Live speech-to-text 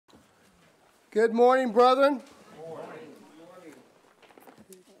Good morning, brethren.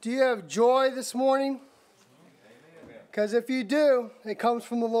 Do you have joy this morning? Because if you do, it comes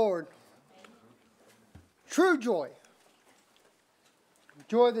from the Lord. True joy.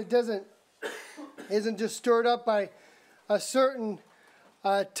 Joy that isn't just stirred up by a certain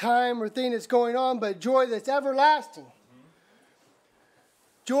time or thing that's going on, but joy that's everlasting.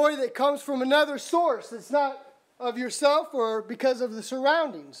 Joy that comes from another source that's not of yourself or because of the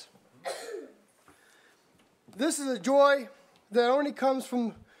surroundings. This is a joy that only comes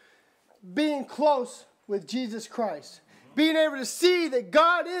from being close with Jesus Christ. Being able to see that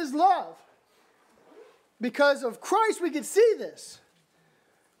God is love. Because of Christ we can see this.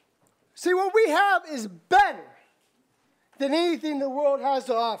 See, what we have is better than anything the world has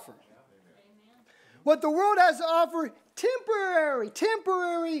to offer. What the world has to offer,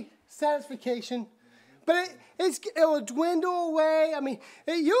 temporary satisfaction. But it will dwindle away. I mean,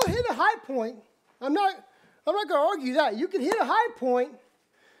 you'll hit a high point. I'm not going to argue that. You can hit a high point,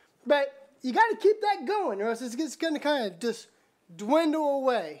 but you got to keep that going, or else it's going to kind of just dwindle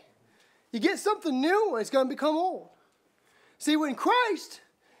away. You get something new, it's going to become old. See, when Christ,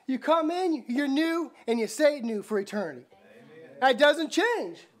 you come in, you're new, and you stay new for eternity. Amen. That doesn't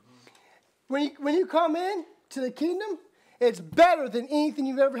change. When you come in to the kingdom, it's better than anything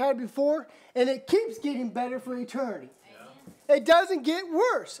you've ever had before, and it keeps getting better for eternity. Amen. It doesn't get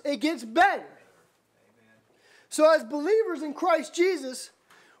worse. It gets better. So as believers in Christ Jesus,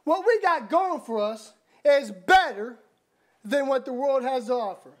 what we got going for us is better than what the world has to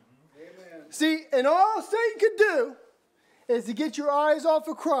offer. Amen. See, and all Satan could do is to get your eyes off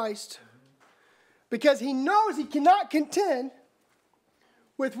of Christ because he knows he cannot contend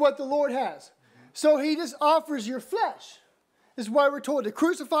with what the Lord has. So he just offers your flesh. This is why we're told to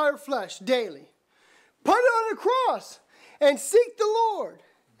crucify our flesh daily. Put it on the cross and seek the Lord.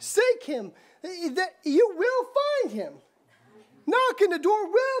 Seek him. That you will find him. Knocking, the door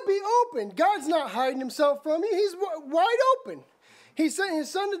will be open. God's not hiding himself from you. He's wide open. He sent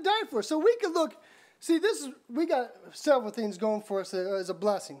his son to die for us. So we could look. See, we got several things going for us as a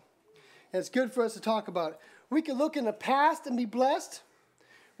blessing. And it's good for us to talk about it. We can look in the past and be blessed.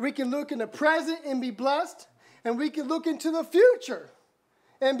 We can look in the present and be blessed. And we can look into the future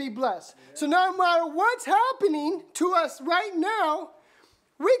and be blessed. Yeah. So no matter what's happening to us right now,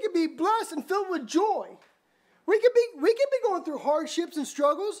 we can be blessed and filled with joy. We can be going through hardships and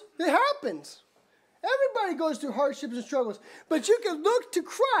struggles. It happens. Everybody goes through hardships and struggles. But you can look to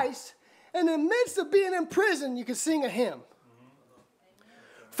Christ, and in the midst of being in prison, you can sing a hymn.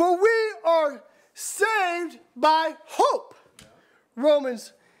 For we are saved by hope.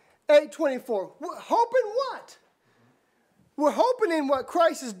 Romans 8:24. Hope in what? We're hoping in what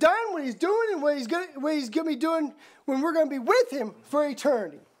Christ has done, what he's doing, and what he's going to be doing when we're going to be with him for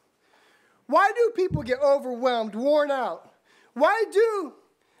eternity. Why do people get overwhelmed, worn out? Why do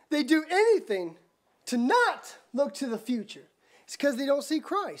they do anything to not look to the future? It's because they don't see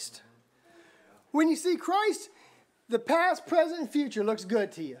Christ. When you see Christ, the past, present, and future looks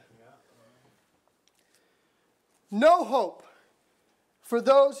good to you. No hope for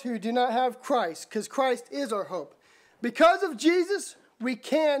those who do not have Christ, because Christ is our hope. Because of Jesus, we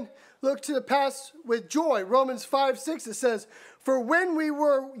can look to the past with joy. Romans 5:6, it says, for when we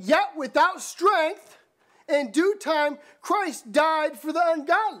were yet without strength, in due time, Christ died for the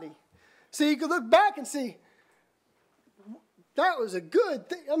ungodly. So you can look back and see, that was a good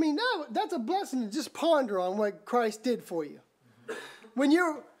thing. I mean, that's a blessing to just ponder on what Christ did for you. When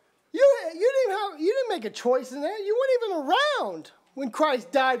you didn't make a choice in that. You weren't even around when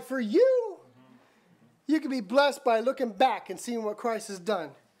Christ died for you. You can be blessed by looking back and seeing what Christ has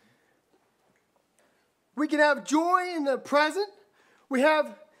done. We can have joy in the present. We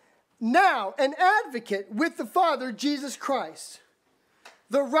have now an advocate with the Father, Jesus Christ,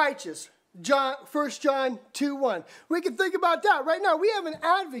 the righteous. 1 John 2:1. We can think about that right now. We have an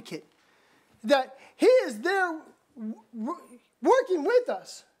advocate that he is there working with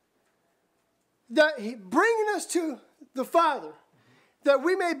us, that he bringing us to the Father, that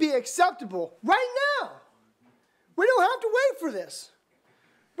we may be acceptable right now. We don't have to wait for this.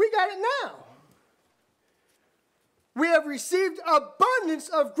 We got it now. We have received abundance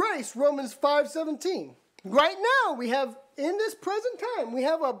of grace, Romans 5:17. Right now, we have, in this present time, we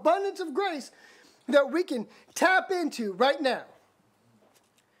have abundance of grace that we can tap into right now.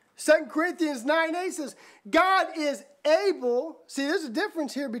 2 Corinthians 9:8 says, God is able. See, there's a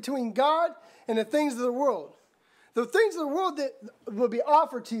difference here between God and the things of the world. The things of the world that will be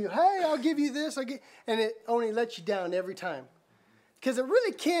offered to you, hey, I'll give you this, and it only lets you down every time. Because it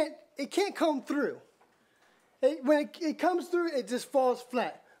really can't come through. When it comes through, it just falls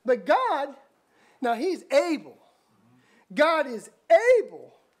flat. But God Now, he's able. God is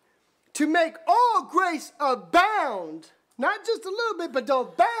able to make all grace abound, not just a little bit, but to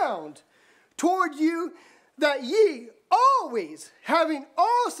abound toward you, that ye always, having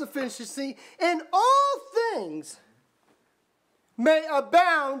all sufficiency in all things, may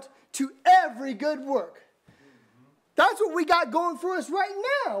abound to every good work. That's what we got going for us right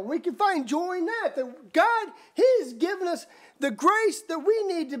now. We can find joy in that. That God, He's given us the grace that we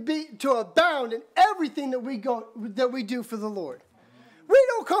need to abound in everything that we do for the Lord. We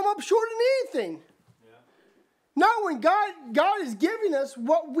don't come up short in anything. Yeah. Not when God is giving us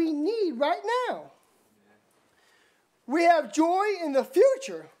what we need right now. We have joy in the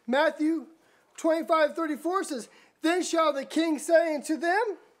future. Matthew 25:34 says, "Then shall the king say unto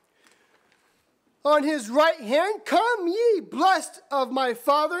them on his right hand, Come ye, blessed of my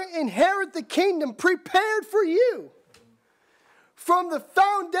Father, inherit the kingdom prepared for you from the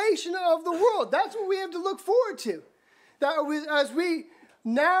foundation of the world." That's what we have to look forward to. As we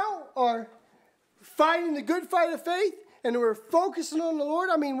now are fighting the good fight of faith and we're focusing on the Lord.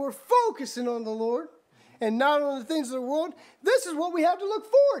 We're focusing on the Lord and not on the things of the world. This is what we have to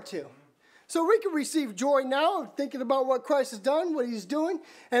look forward to. So we can receive joy now, thinking about what Christ has done, what He's doing,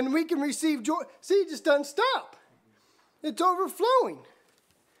 and we can receive joy. See, it just doesn't stop. It's overflowing.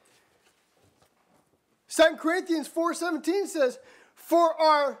 2 Corinthians 4:17 says, "For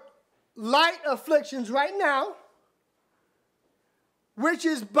our light afflictions right now, which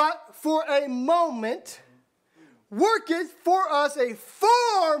is but for a moment, worketh for us a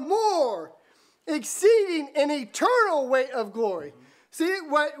far more exceeding an eternal weight of glory." See,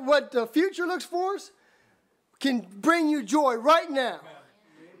 what the future looks for us can bring you joy right now.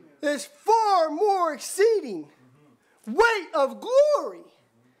 It's far more exceeding weight of glory.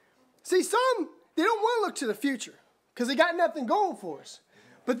 See, some, they don't want to look to the future because they got nothing going for us.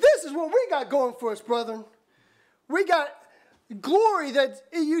 But this is what we got going for us, brethren. We got glory that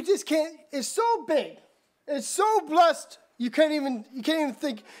you just can't, it's so big. It's so blessed, you can't even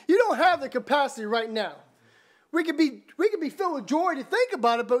think, you don't have the capacity right now. We could be filled with joy to think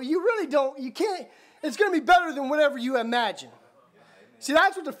about it, but you really don't, you can't, it's going to be better than whatever you imagine. See,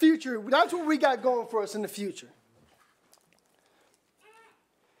 that's what we got going for us in the future.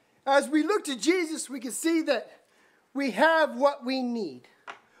 As we look to Jesus, we can see that we have what we need.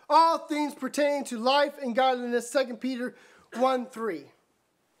 All things pertaining to life and godliness, 2 Peter 1:3.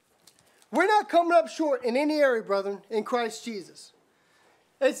 We're not coming up short in any area, brethren, in Christ Jesus.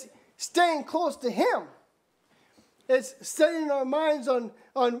 It's staying close to Him. It's setting our minds on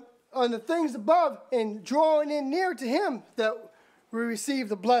the things above and drawing in near to Him that we receive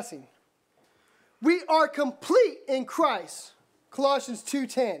the blessing. We are complete in Christ, Colossians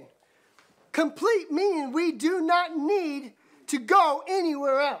 2:10. Complete meaning we do not need to go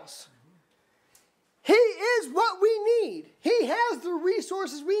anywhere else. He is what we need. He has the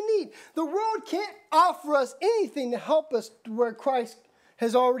resources we need. The world can't offer us anything to help us where Christ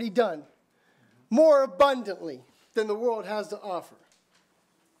has already done more abundantly than the world has to offer.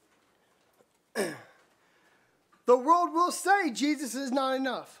 The world will say Jesus is not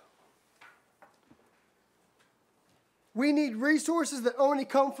enough. We need resources that only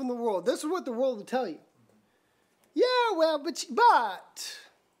come from the world. This is what the world will tell you. Yeah, well, but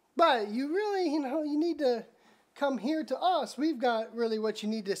you really, you need to come here to us. We've got really what you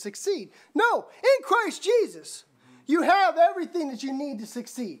need to succeed. No, in Christ Jesus, you have everything that you need to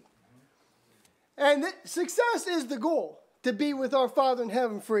succeed. And success is the goal, to be with our Father in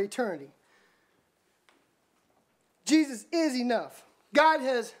heaven for eternity. Jesus is enough. God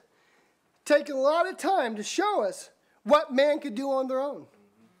has taken a lot of time to show us what man could do on their own.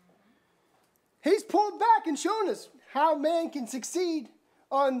 He's pulled back and shown us how man can succeed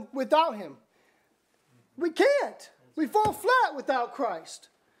without Him. We can't. We fall flat without Christ.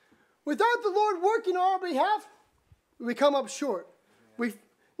 Without the Lord working on our behalf, we come up short. We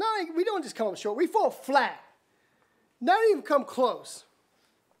don't just come up short. We fall flat. Not even come close.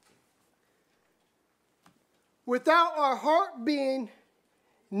 Without our heart being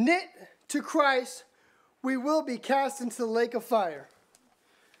knit to Christ, we will be cast into the lake of fire.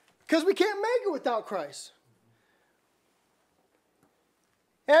 Because we can't make it without Christ.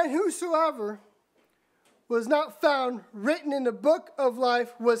 And whosoever was not found written in the book of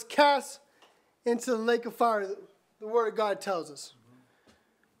life was cast into the lake of fire, the Word of God tells us.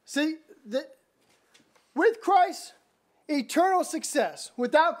 See, with Christ, eternal success.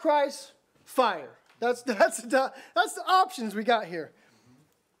 Without Christ, fire. That's the options we got here.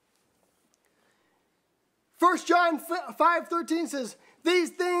 1 John 5:13 says, "These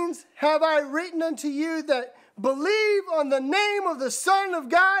things have I written unto you, that believe on the name of the Son of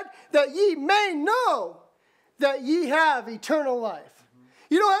God, that ye may know that ye have eternal life.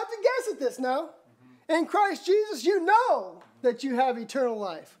 You don't have to guess at this now. In Christ Jesus, you know that you have eternal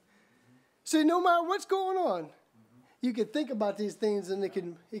life. So no matter what's going on, you can think about these things, and it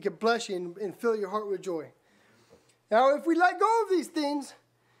can bless you and fill your heart with joy. Now, if we let go of these things,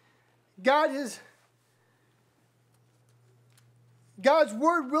 God's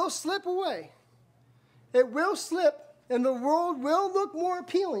word will slip away. It will slip, and the world will look more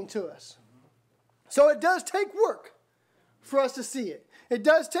appealing to us. So it does take work for us to see it. It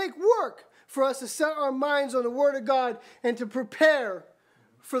does take work for us to set our minds on the Word of God and to prepare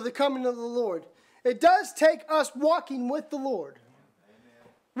for the coming of the Lord. It does take us walking with the Lord.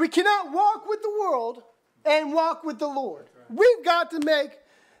 We cannot walk with the world and walk with the Lord. We've got to make,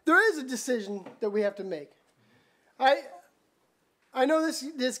 there is a decision that we have to make. I know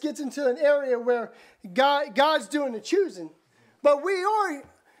this gets into an area where God's doing the choosing, but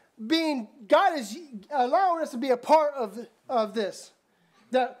God is allowing us to be a part of this.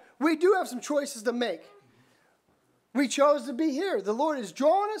 That we do have some choices to make. We chose to be here. The Lord is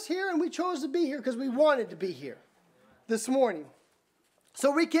drawing us here, and we chose to be here because we wanted to be here this morning.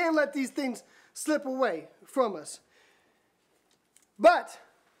 So we can't let these things slip away from us. But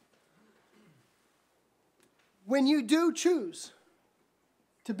when you do choose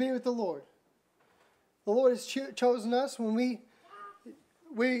to be with the Lord has chosen us when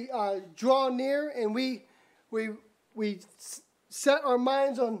we draw near and we set our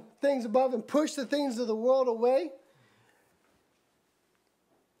minds on things above and push the things of the world away.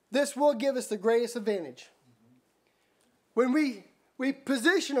 This will give us the greatest advantage. When we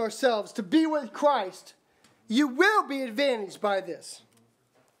position ourselves to be with Christ, you will be advantaged by this.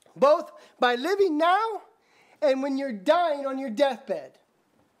 Both by living now and when you're dying on your deathbed.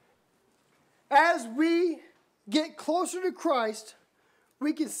 As we get closer to Christ,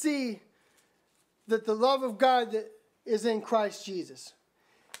 we can see that the love of God that is in Christ Jesus.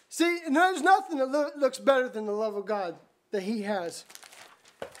 See, there's nothing that looks better than the love of God that He has.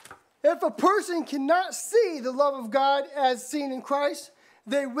 If a person cannot see the love of God as seen in Christ,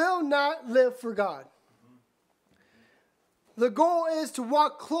 they will not live for God. The goal is to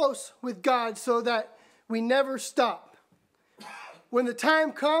walk close with God so that we never stop. When the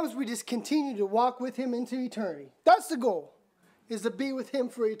time comes, we just continue to walk with Him into eternity. That's the goal, is to be with Him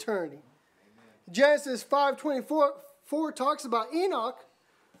for eternity. Amen. Genesis 5:24 talks about Enoch,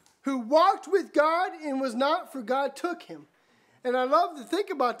 who walked with God and was not, for God took him. And I love to think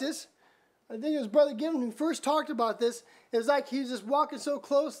about this. I think it was Brother Gibbon who first talked about this. It was like he was just walking so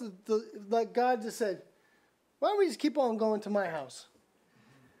close that God just said, why don't we just keep on going to my house?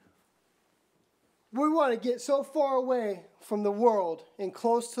 We want to get so far away from the world and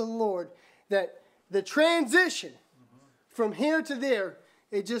close to the Lord that the transition from here to there,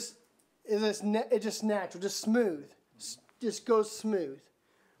 it just natural, just smooth, just goes smooth.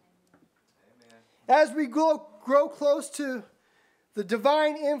 Amen. As we grow close to the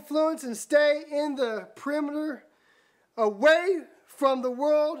divine influence and stay in the perimeter away from the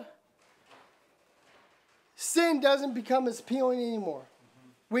world, sin doesn't become as appealing anymore.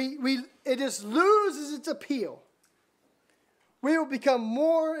 It just loses its appeal. We will become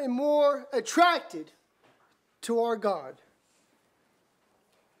more and more attracted to our God.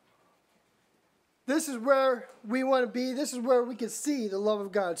 This is where we want to be. This is where we can see the love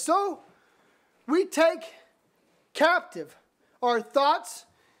of God. So we take captive our thoughts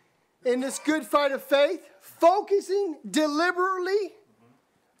in this good fight of faith, focusing deliberately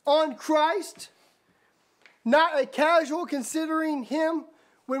on Christ, not a casual considering Him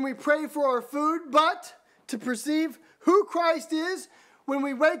when we pray for our food, but to perceive who Christ is when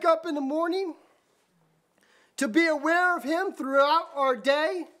we wake up in the morning, to be aware of Him throughout our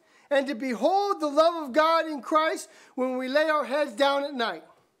day, and to behold the love of God in Christ when we lay our heads down at night.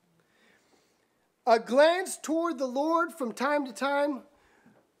 A glance toward the Lord from time to time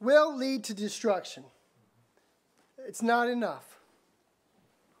will lead to destruction. It's not enough.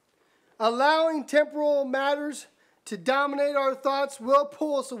 Allowing temporal matters to dominate our thoughts will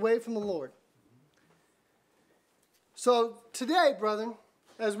pull us away from the Lord. So today, brethren,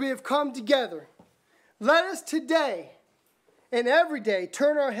 as we have come together, let us today and every day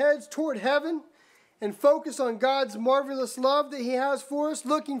turn our heads toward heaven and focus on God's marvelous love that He has for us,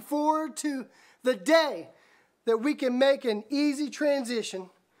 looking forward to the day that we can make an easy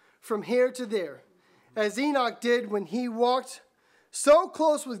transition from here to there, as Enoch did when he walked so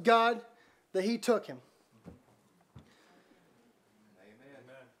close with God that He took him. Amen.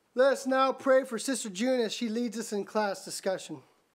 Let us now pray for Sister June as she leads us in class discussion.